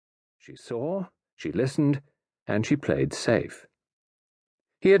She saw, she listened, and she played safe.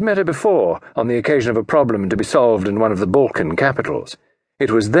 He had met her before, on the occasion of a problem to be solved in one of the Balkan capitals.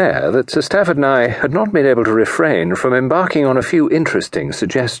 It was there that Sir Stafford and I had not been able to refrain from embarking on a few interesting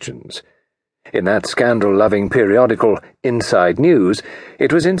suggestions. In that scandal-loving periodical, Inside News,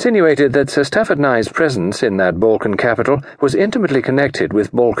 it was insinuated that Sir Stafford and I's presence in that Balkan capital was intimately connected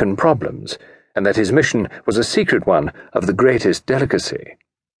with Balkan problems, and that his mission was a secret one of the greatest delicacy.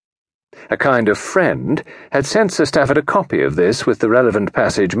 A kind of friend had sent Sir Stafford a copy of this with the relevant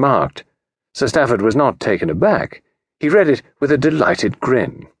passage marked. Sir Stafford was not taken aback. He read it with a delighted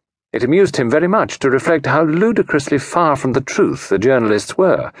grin. It amused him very much to reflect how ludicrously far from the truth the journalists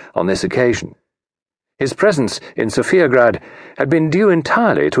were on this occasion. His presence in Sophiagrad had been due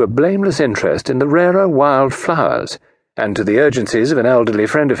entirely to a blameless interest in the rarer wild flowers, and to the urgencies of an elderly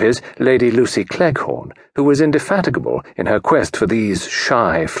friend of his, Lady Lucy Cleghorn, who was indefatigable in her quest for these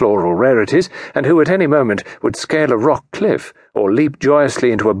shy floral rarities, and who at any moment would scale a rock cliff or leap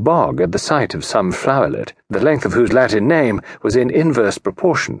joyously into a bog at the sight of some flowerlet, the length of whose Latin name was in inverse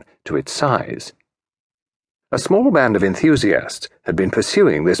proportion to its size. A small band of enthusiasts had been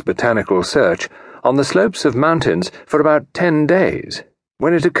pursuing this botanical search on the slopes of mountains for about 10 days,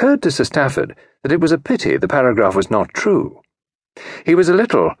 when it occurred to Sir Stafford that it was a pity the paragraph was not true. He was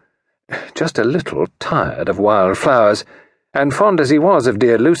just a little tired of wild flowers, and fond as he was of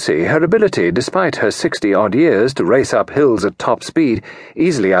dear Lucy, her ability, despite her 60-odd years, to race up hills at top speed,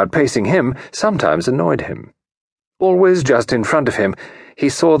 easily outpacing him, sometimes annoyed him. Always just in front of him, he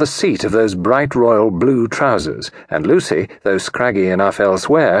saw the seat of those bright royal blue trousers, and Lucy, though scraggy enough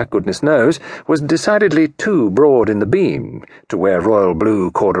elsewhere, goodness knows, was decidedly too broad in the beam to wear royal blue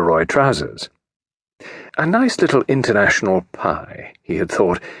corduroy trousers. A nice little international pie, he had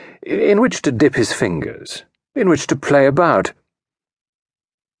thought, in which to dip his fingers, in which to play about.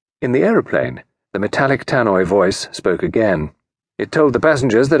 In the aeroplane, the metallic tannoy voice spoke again. It told the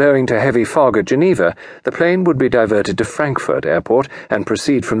passengers that owing to heavy fog at Geneva, the plane would be diverted to Frankfurt airport and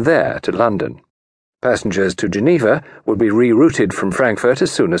proceed from there to London. Passengers to Geneva would be rerouted from Frankfurt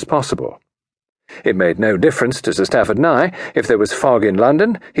as soon as possible. It made no difference to Sir Stafford and I. If there was fog in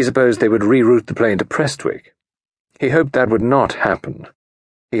London, he supposed they would reroute the plane to Prestwick. He hoped that would not happen.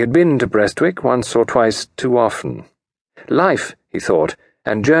 He had been to Prestwick once or twice too often. Life, he thought,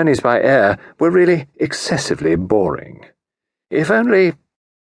 and journeys by air were really excessively boring. If only...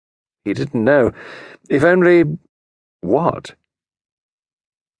 He didn't know. If only... what?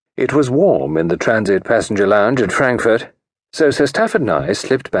 It was warm in the transit passenger lounge at Frankfurt, so Sir Stafford and I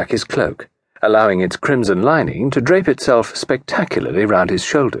slipped back his cloak, allowing its crimson lining to drape itself spectacularly round his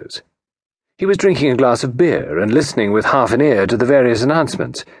shoulders. He was drinking a glass of beer and listening with half an ear to the various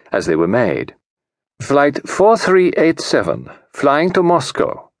announcements as they were made. Flight 4387, flying to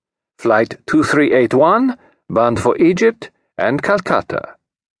Moscow. Flight 2381, bound for Egypt and Calcutta.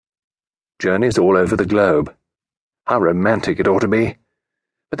 Journeys all over the globe. How romantic it ought to be.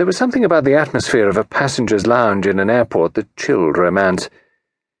 But there was something about the atmosphere of a passenger's lounge in an airport that chilled romance.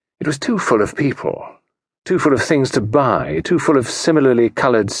 It was too full of people, too full of things to buy, too full of similarly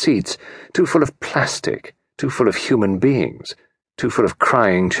coloured seats, too full of plastic, too full of human beings, too full of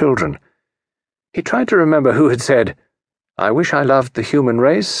crying children. He tried to remember who had said, "I wish I loved the human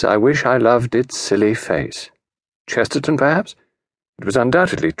race, I wish I loved its silly face." Chesterton, perhaps? It was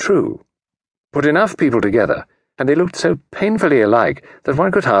undoubtedly true. Put enough people together, and they looked so painfully alike that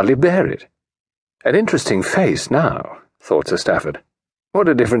one could hardly bear it. An interesting face now, thought Sir Stafford. What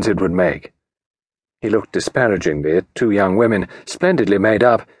a difference it would make. He looked disparagingly at two young women, splendidly made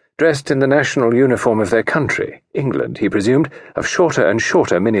up, dressed in the national uniform of their country, England, he presumed, of shorter and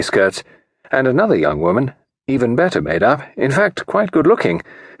shorter miniskirts, and another young woman, even better made up, in fact quite good-looking,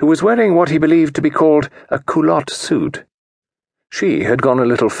 who was wearing what he believed to be called a culotte suit. She had gone a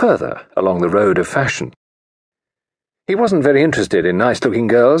little further along the road of fashion. He wasn't very interested in nice-looking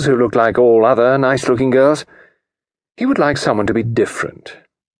girls who looked like all other nice-looking girls. He would like someone to be different.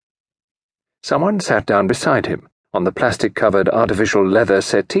 Someone sat down beside him, on the plastic-covered artificial leather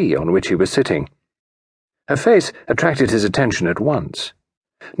settee on which he was sitting. Her face attracted his attention at once.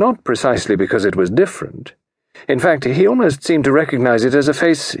 Not precisely because it was different. In fact, he almost seemed to recognize it as a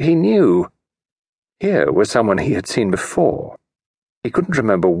face he knew. Here was someone he had seen before. He couldn't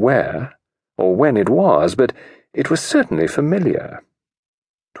remember where, or when it was, but it was certainly familiar.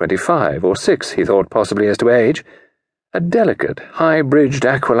 25 or 6, he thought possibly as to age. A delicate, high-bridged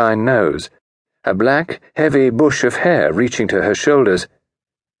aquiline nose. A black, heavy bush of hair reaching to her shoulders.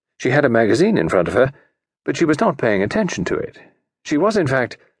 She had a magazine in front of her, but she was not paying attention to it. She was, in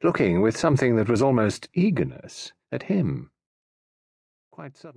fact, looking with something that was almost eagerness at him. Quite suddenly.